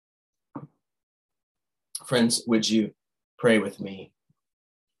Friends, would you pray with me?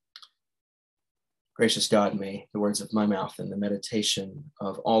 Gracious God, may the words of my mouth and the meditation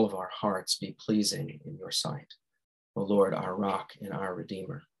of all of our hearts be pleasing in your sight. O Lord, our rock and our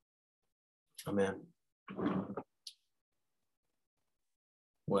redeemer. Amen.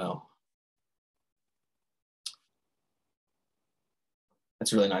 Well,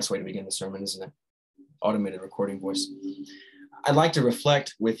 that's a really nice way to begin the sermon, isn't it? Automated recording voice. I'd like to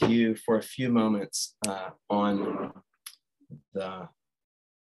reflect with you for a few moments on the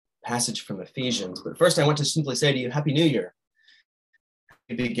passage from Ephesians. But first, I want to simply say to you, Happy New Year.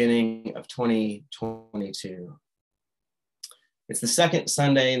 Happy beginning of 2022. It's the second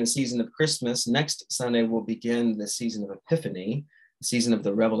Sunday in the season of Christmas. Next Sunday, we'll begin the season of Epiphany, the season of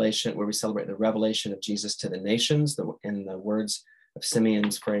the revelation, where we celebrate the revelation of Jesus to the nations, in the words of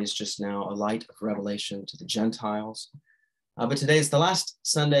Simeon's phrase just now, a light of revelation to the Gentiles. But today is the last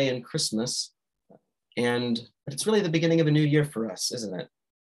Sunday in Christmas, but it's really the beginning of a new year for us, isn't it?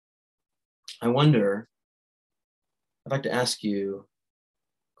 I wonder, I'd like to ask you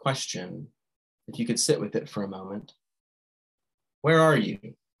a question, if you could sit with it for a moment. Where are you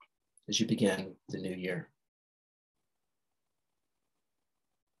as you begin the new year?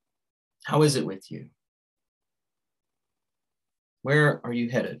 How is it with you? Where are you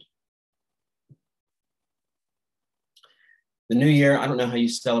headed? The new year, I don't know how you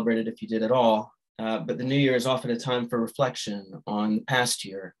celebrated if you did at all, but the new year is often a time for reflection on the past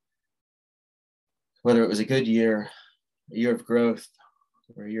year, whether it was a good year, a year of growth,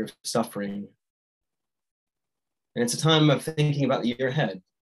 or a year of suffering. And it's a time of thinking about the year ahead,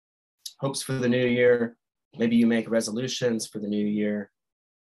 hopes for the new year. Maybe you make resolutions for the new year.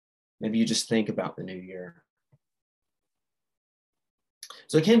 Maybe you just think about the new year.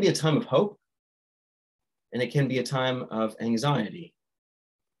 So it can be a time of hope, and it can be a time of anxiety.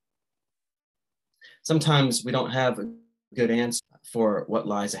 Sometimes we don't have a good answer for what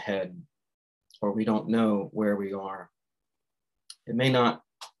lies ahead, or we don't know where we are. There may not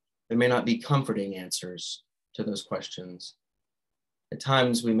be comforting answers to those questions. At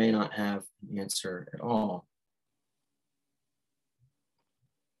times, we may not have an answer at all.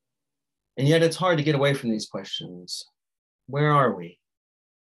 And yet it's hard to get away from these questions. Where are we?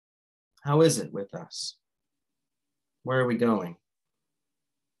 How is it with us? Where are we going?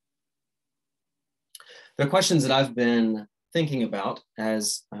 The questions that I've been thinking about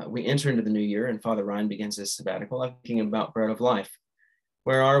as we enter into the new year and Father Ryan begins his sabbatical, I'm thinking about Bread of Life.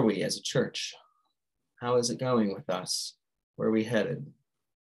 Where are we as a church? How is it going with us? Where are we headed?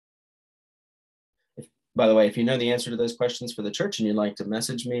 By the way, if you know the answer to those questions for the church and you'd like to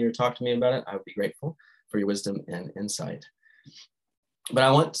message me or talk to me about it, I would be grateful for your wisdom and insight. But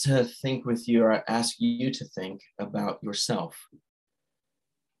I want to think with you, or ask you to think about yourself.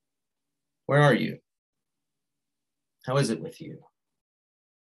 Where are you? How is it with you?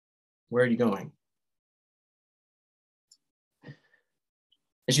 Where are you going?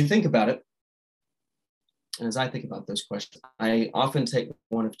 As you think about it, and as I think about those questions, I often take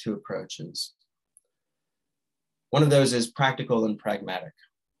one of two approaches. One of those is practical and pragmatic.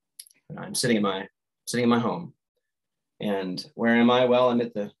 And I'm sitting in my home. And where am I? Well, I'm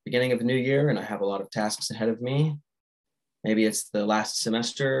at the beginning of a new year and I have a lot of tasks ahead of me. Maybe it's the last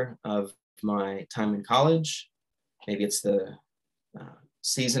semester of my time in college. Maybe it's the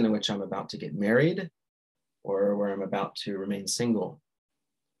season in which I'm about to get married, or where I'm about to remain single.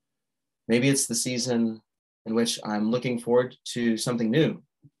 Maybe it's the season in which I'm looking forward to something new,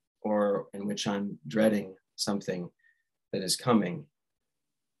 or in which I'm dreading something that is coming.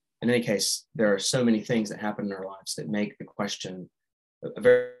 In any case, there are so many things that happen in our lives that make the question a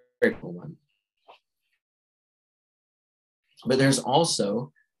very, very cool one. But there's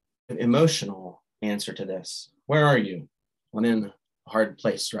also an emotional answer to this. Where are you? I'm in a hard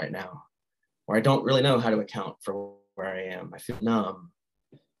place right now, where I don't really know how to account for where I am. I feel numb.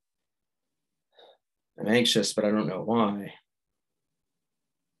 I'm anxious, but I don't know why.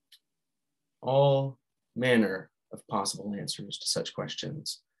 All manner of possible answers to such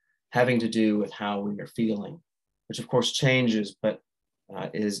questions, having to do with how we are feeling, which of course changes, but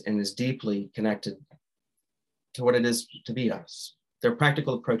is deeply connected to what it is to be us. There are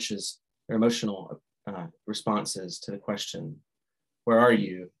practical approaches, there are emotional responses to the question, where are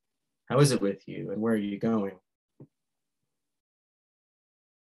you? How is it with you? And where are you going?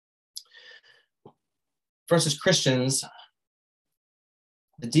 For us as Christians,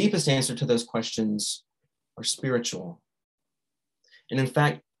 the deepest answer to those questions are spiritual. And in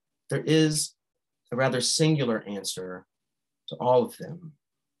fact, there is a rather singular answer to all of them.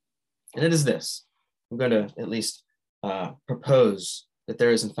 And it is this. I'm going to at least propose that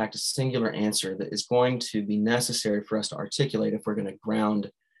there is in fact a singular answer that is going to be necessary for us to articulate if we're going to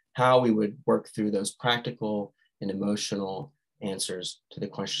ground how we would work through those practical and emotional answers to the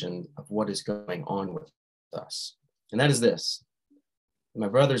question of what is going on with us. And that is this: my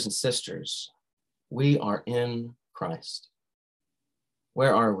brothers and sisters, we are in Christ.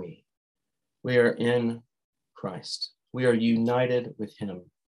 Where are we? We are in Christ. We are united with him.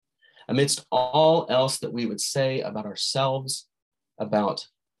 Amidst all else that we would say about ourselves, about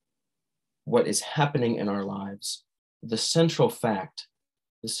what is happening in our lives, the central fact,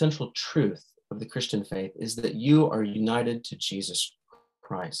 the central truth of the Christian faith is that you are united to Jesus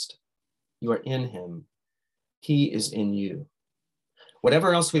Christ. You are in him. He is in you.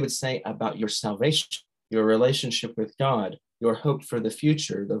 Whatever else we would say about your salvation, your relationship with God, your hope for the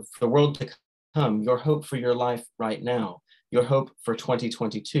future, the world to come, your hope for your life right now, your hope for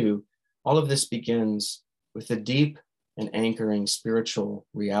 2022, all of this begins with the deep and anchoring spiritual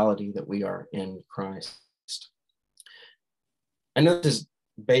reality that we are in Christ. I know this is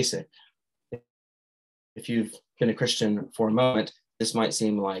basic. If you've been a Christian for a moment, this might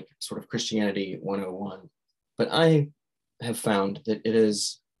seem like sort of Christianity 101, but I have found that it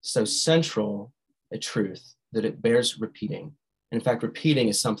is so central a truth that it bears repeating. In fact, repeating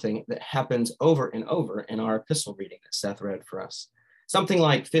is something that happens over and over in our epistle reading that Seth read for us. Something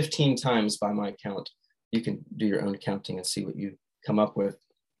like 15 times by my count. You can do your own counting and see what you come up with.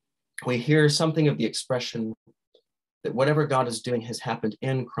 We hear something of the expression that whatever God is doing has happened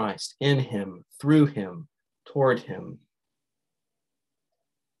in Christ, in him, through him, toward him.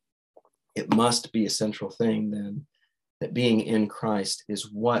 It must be a central thing then, that being in Christ is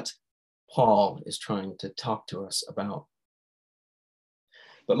what Paul is trying to talk to us about.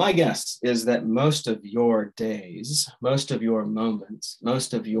 But my guess is that most of your days, most of your moments,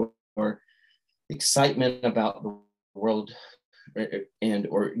 most of your excitement about the world and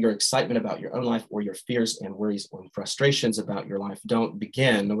or your excitement about your own life or your fears and worries or frustrations about your life don't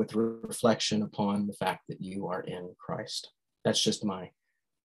begin with reflection upon the fact that you are in Christ. That's just my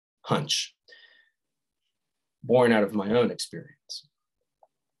hunch, born out of my own experience.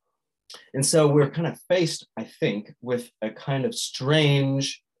 And so we're kind of faced, I think, with a kind of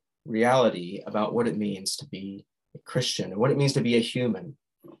strange reality about what it means to be a Christian and what it means to be a human.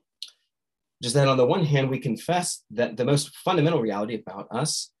 Just that on the one hand, we confess that the most fundamental reality about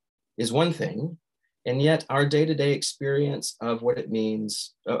us is one thing, and yet our day-to-day experience of what it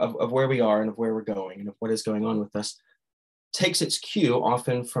means, of where we are and of where we're going and of what is going on with us takes its cue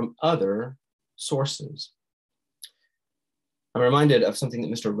often from other sources. I'm reminded of something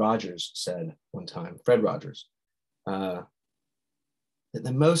that Mr. Rogers said one time, Fred Rogers, that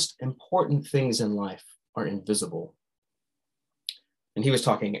the most important things in life are invisible. And he was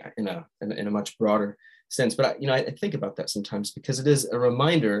talking in a much broader sense, but I think about that sometimes because it is a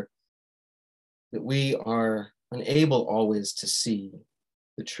reminder that we are unable always to see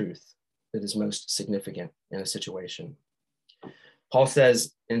the truth that is most significant in a situation. Paul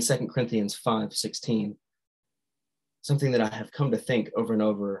says in 2 Corinthians 5:16, something that I have come to think over and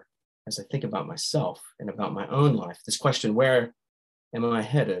over as I think about myself and about my own life. This question, where am I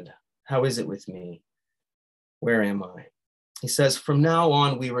headed? How is it with me? Where am I? He says, from now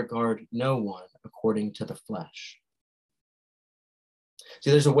on, we regard no one according to the flesh.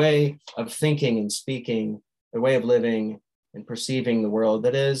 See, there's a way of thinking and speaking, a way of living and perceiving the world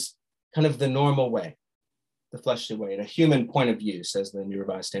that is kind of the normal way, the fleshly way, a human point of view, says the New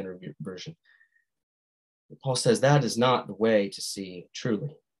Revised Standard Version. Paul says that is not the way to see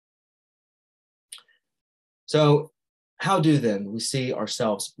truly. So how do then we see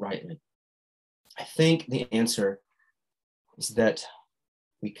ourselves rightly? I think the answer is that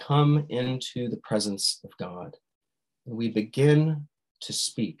we come into the presence of God and we begin to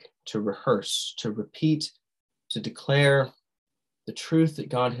speak, to rehearse, to repeat, to declare the truth that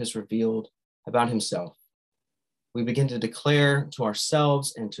God has revealed about himself. We begin to declare to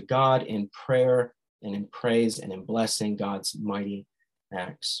ourselves and to God in prayer and in praise and in blessing God's mighty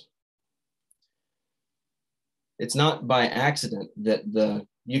acts. It's not by accident that the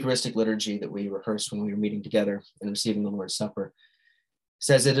Eucharistic liturgy that we rehearsed when we were meeting together and receiving the Lord's Supper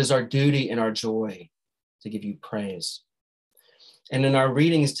says it is our duty and our joy to give you praise. And in our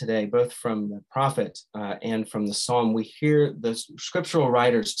readings today, both from the prophet and from the psalm, we hear the scriptural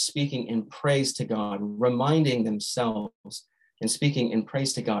writers speaking in praise to God, reminding themselves and speaking in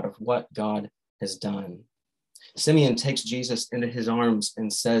praise to God of what God has done. Simeon takes Jesus into his arms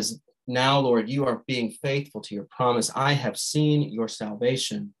and says, now, Lord, you are being faithful to your promise. I have seen your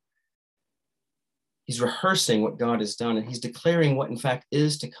salvation. He's rehearsing what God has done, and he's declaring what in fact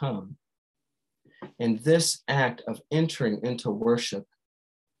is to come. And this act of entering into worship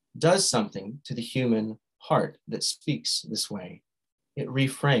does something to the human heart that speaks this way. It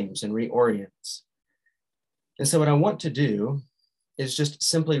reframes and reorients. And so what I want to do is just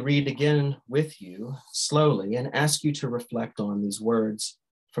simply read again with you slowly and ask you to reflect on these words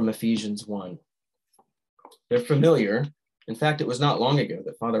from Ephesians 1. They're familiar. In fact, it was not long ago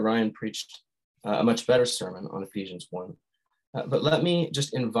that Father Ryan preached a much better sermon on Ephesians 1. But let me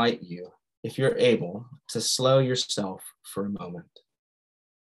just invite you, if you're able, to slow yourself for a moment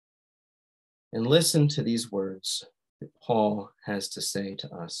and listen to these words that Paul has to say to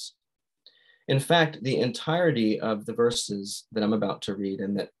us. In fact, the entirety of the verses that I'm about to read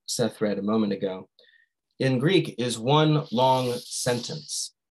and that Seth read a moment ago in Greek is one long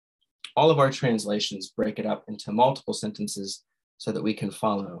sentence. All of our translations break it up into multiple sentences so that we can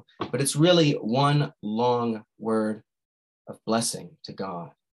follow, but it's really one long word of blessing to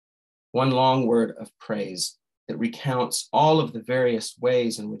God, one long word of praise that recounts all of the various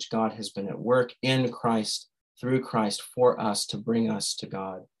ways in which God has been at work in Christ, through Christ, for us to bring us to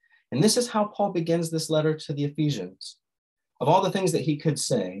God. And this is how Paul begins this letter to the Ephesians. Of all the things that he could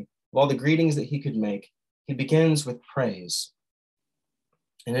say, of all the greetings that he could make, he begins with praise.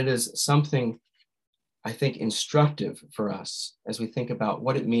 And it is something, I think, instructive for us as we think about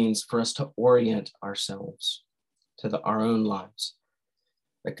what it means for us to orient ourselves to our own lives,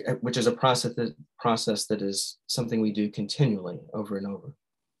 which is a process that is something we do continually over and over.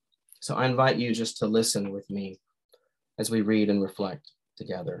 So I invite you just to listen with me as we read and reflect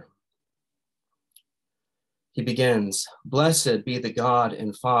together. He begins, "Blessed be the God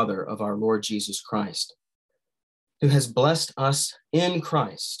and Father of our Lord Jesus Christ, who has blessed us in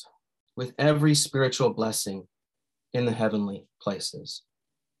Christ with every spiritual blessing in the heavenly places."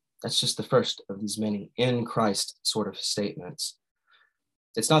 That's just the first of these many in Christ sort of statements.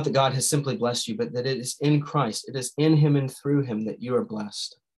 It's not that God has simply blessed you, but that it is in Christ. It is in him and through him that you are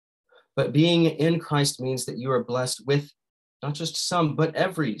blessed. But being in Christ means that you are blessed with not just some, but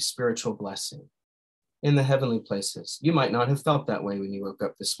every spiritual blessing in the heavenly places. You might not have felt that way when you woke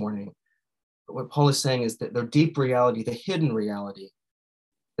up this morning. But what Paul is saying is that the deep reality, the hidden reality,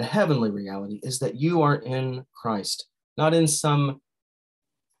 the heavenly reality is that you are in Christ, not in some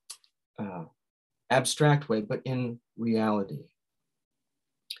abstract way, but in reality.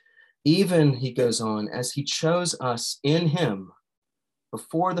 Even, he goes on, as he chose us in him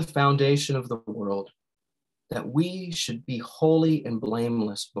before the foundation of the world, that we should be holy and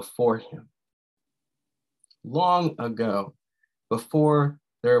blameless before him. Long ago, before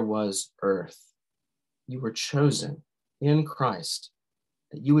there was earth, you were chosen in Christ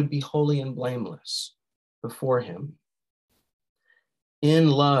that you would be holy and blameless before him.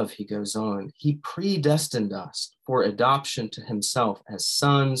 In love, he goes on, he predestined us for adoption to himself as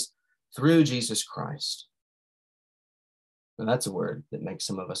sons through Jesus Christ. Now that's a word that makes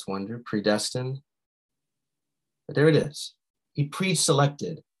some of us wonder, predestined. But there it is. He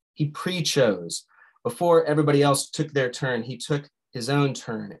pre-selected, he pre-chose. Before everybody else took their turn, he took his own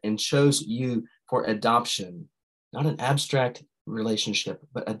turn and chose you for adoption, not an abstract relationship,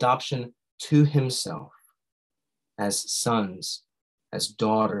 but adoption to himself as sons, as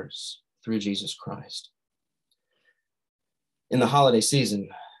daughters through Jesus Christ. In the holiday season,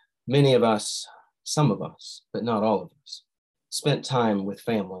 many of us, some of us, but not all of us, spent time with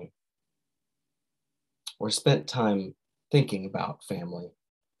family or spent time thinking about family,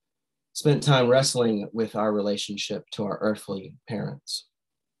 spent time wrestling with our relationship to our earthly parents.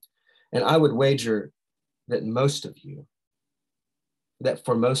 And I would wager that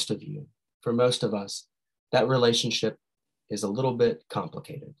for most of us, that relationship is a little bit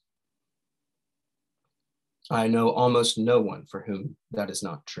complicated. I know almost no one for whom that is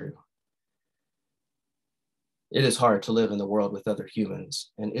not true. It is hard to live in the world with other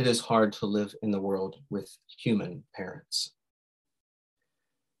humans, and it is hard to live in the world with human parents.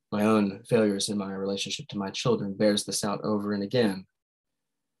 My own failures in my relationship to my children bears this out over and again.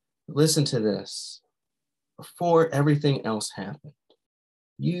 Listen to this. Before everything else happened,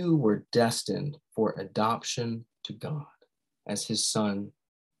 you were destined for adoption to God as his son,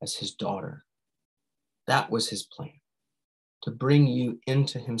 as his daughter. That was his plan, to bring you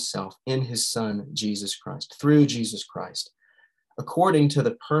into himself in his son, Jesus Christ, through Jesus Christ, according to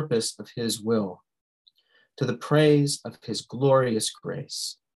the purpose of his will, to the praise of his glorious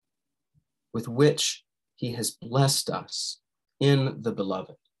grace, with which he has blessed us in the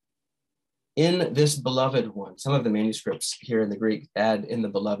beloved. In this beloved one, some of the manuscripts here in the Greek add in the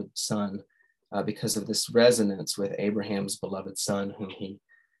beloved son because of this resonance with Abraham's beloved son, whom he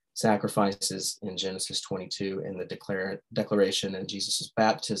sacrifices in Genesis 22 in the declaration in Jesus'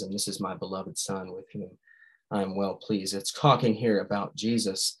 baptism. This is my beloved son with whom I am well pleased. It's talking here about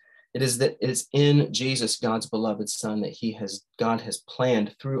Jesus It is that it's in Jesus, God's beloved Son, that God has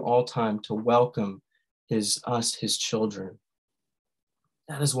planned through all time to welcome us, his children.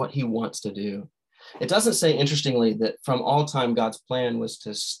 That is what he wants to do. It doesn't say, interestingly, that from all time, God's plan was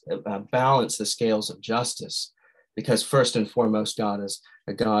to balance the scales of justice, because first and foremost, God is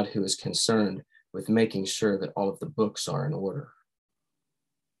a God who is concerned with making sure that all of the books are in order.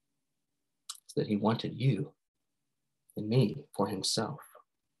 It's that he wanted you and me for himself.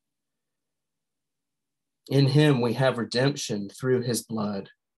 In him, we have redemption through his blood,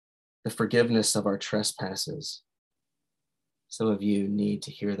 the forgiveness of our trespasses. Some of you need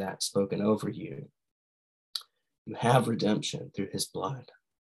to hear that spoken over you. You have redemption through his blood,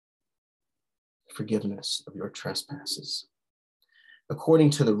 forgiveness of your trespasses,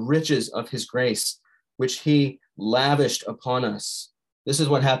 according to the riches of his grace, which he lavished upon us. This is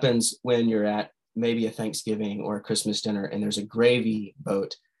what happens when you're at maybe a Thanksgiving or a Christmas dinner and there's a gravy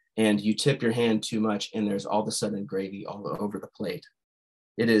boat and you tip your hand too much and there's all of a sudden gravy all over the plate.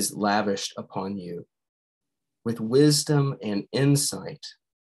 It is lavished upon you with wisdom and insight,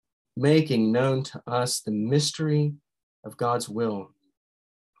 making known to us the mystery of God's will.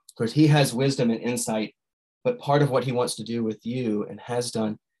 Of course, he has wisdom and insight, but part of what he wants to do with you and has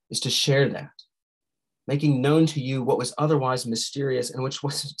done is to share that, making known to you what was otherwise mysterious and which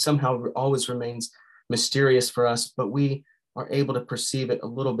was somehow always remains mysterious for us, but we are able to perceive it a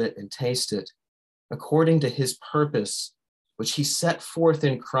little bit and taste it, according to his purpose, which he set forth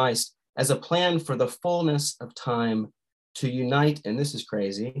in Christ as a plan for the fullness of time to unite, and this is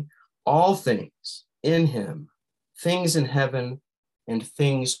crazy, all things in him, things in heaven and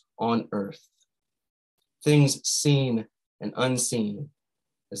things on earth, things seen and unseen,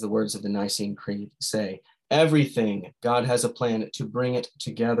 as the words of the Nicene Creed say. Everything, God has a plan to bring it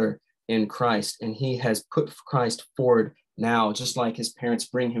together in Christ, and he has put Christ forward now, just like his parents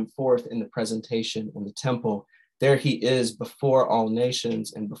bring him forth in the presentation in the temple. There he is before all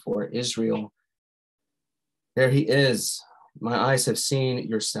nations and before Israel. There he is. My eyes have seen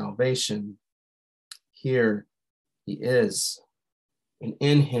your salvation. Here he is. And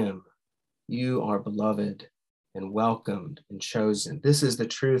in him, you are beloved and welcomed and chosen. This is the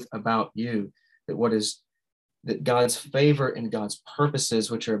truth about you, that God's favor and God's purposes,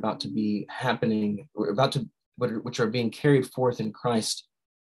 which are about to be happening, which are being carried forth in Christ,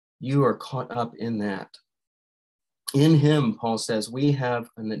 you are caught up in that. In him, Paul says, we have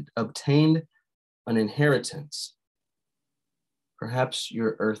obtained an inheritance. Perhaps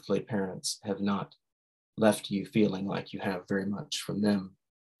your earthly parents have not left you feeling like you have very much from them.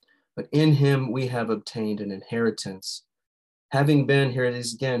 But in him, we have obtained an inheritance, having been, here it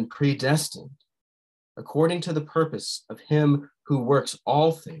is again, predestined, according to the purpose of him who works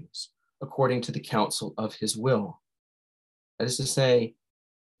all things according to the counsel of his will. That is to say,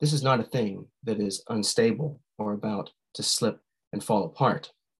 this is not a thing that is unstable or about to slip and fall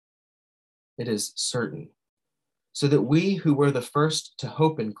apart. It is certain. So that we who were the first to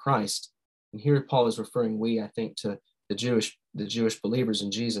hope in Christ, and here Paul is referring, I think, to the Jewish believers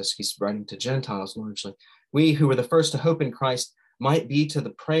in Jesus. He's writing to Gentiles largely. We who were the first to hope in Christ might be to the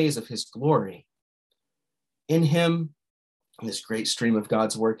praise of his glory. In him, in this great stream of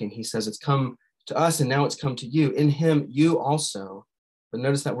God's working, he says it's come to us and now it's come to you. In him, you also, but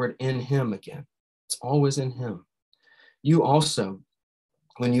notice that word in him again. It's always in him. You also,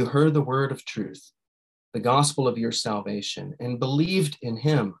 when you heard the word of truth, the gospel of your salvation, and believed in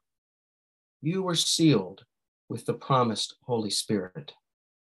him, you were sealed with the promised Holy Spirit,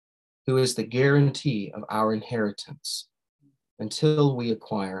 who is the guarantee of our inheritance until we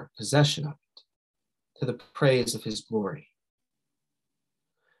acquire possession of it, to the praise of his glory.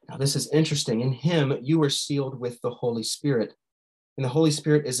 Now, this is interesting. In him, you were sealed with the Holy Spirit, and the Holy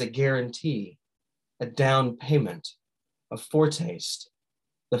Spirit is a guarantee, a down payment, a foretaste.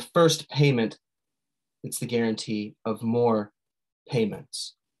 The first payment, it's the guarantee of more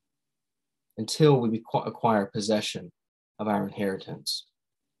payments until we acquire possession of our inheritance.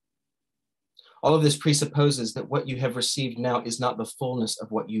 All of this presupposes that what you have received now is not the fullness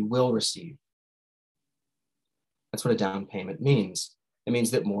of what you will receive. That's what a down payment means. It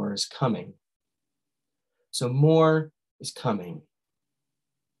means that more is coming. So more is coming.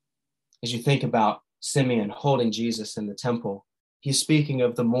 As you think about Simeon holding Jesus in the temple, he's speaking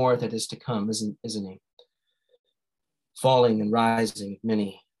of the more that is to come, isn't he? Falling and rising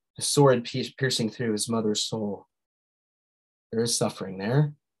many, a sword piercing through his mother's soul. There is suffering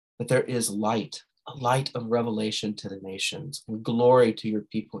there, but there is light, a light of revelation to the nations and glory to your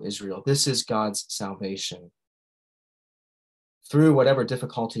people, Israel. This is God's salvation. Through whatever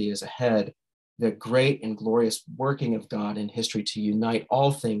difficulty is ahead, the great and glorious working of God in history to unite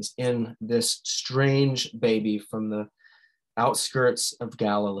all things in this strange baby from the outskirts of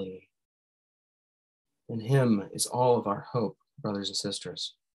Galilee. In him is all of our hope, brothers and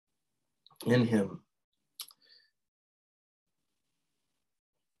sisters. In him.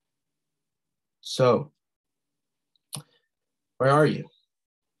 So, where are you?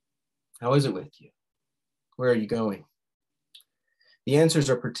 How is it with you? Where are you going? The answers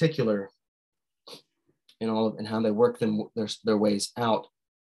are particular in how they work their ways out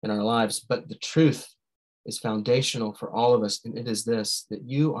in our lives, but the truth is foundational for all of us, and it is this, that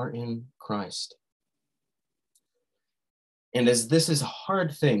you are in Christ. And as this is a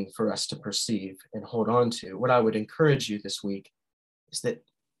hard thing for us to perceive and hold on to, what I would encourage you this week is that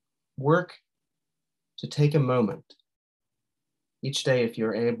work to take a moment each day if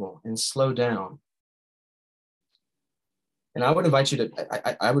you're able and slow down. And I would invite you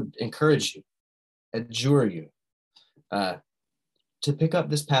to, I would encourage you, adjure you to pick up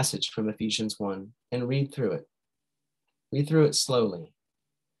this passage from Ephesians 1 and read through it. Read through it slowly.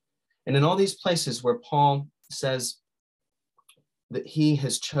 And in all these places where Paul says that he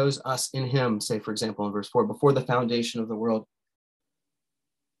has chose us in him, say, for example, in verse 4, before the foundation of the world,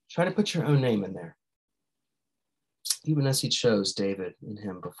 try to put your own name in there. Even as he chose David in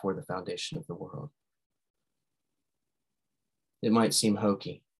him before the foundation of the world. It might seem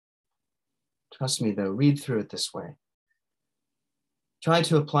hokey. Trust me, though, read through it this way. Try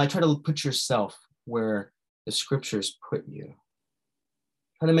to put yourself where the scriptures put you.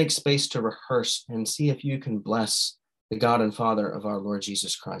 Try to make space to rehearse and see if you can bless the God and Father of our Lord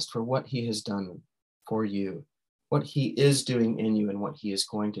Jesus Christ for what he has done for you, what he is doing in you, and what he is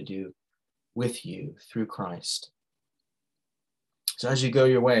going to do with you through Christ. So as you go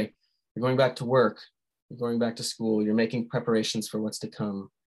your way, you're going back to work, you're going back to school, you're making preparations for what's to come.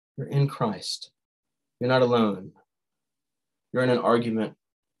 You're in Christ. You're not alone. You're in an argument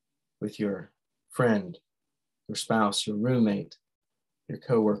with your friend, your spouse, your roommate, your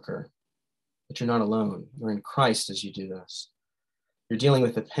coworker, but you're not alone. You're in Christ as you do this. You're dealing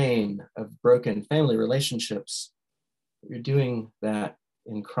with the pain of broken family relationships. You're doing that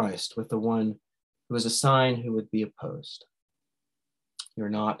in Christ with the one who is a sign who would be opposed. You're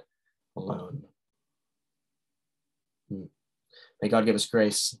not alone. May God give us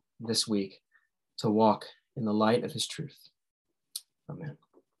grace this week to walk in the light of his truth. Amen.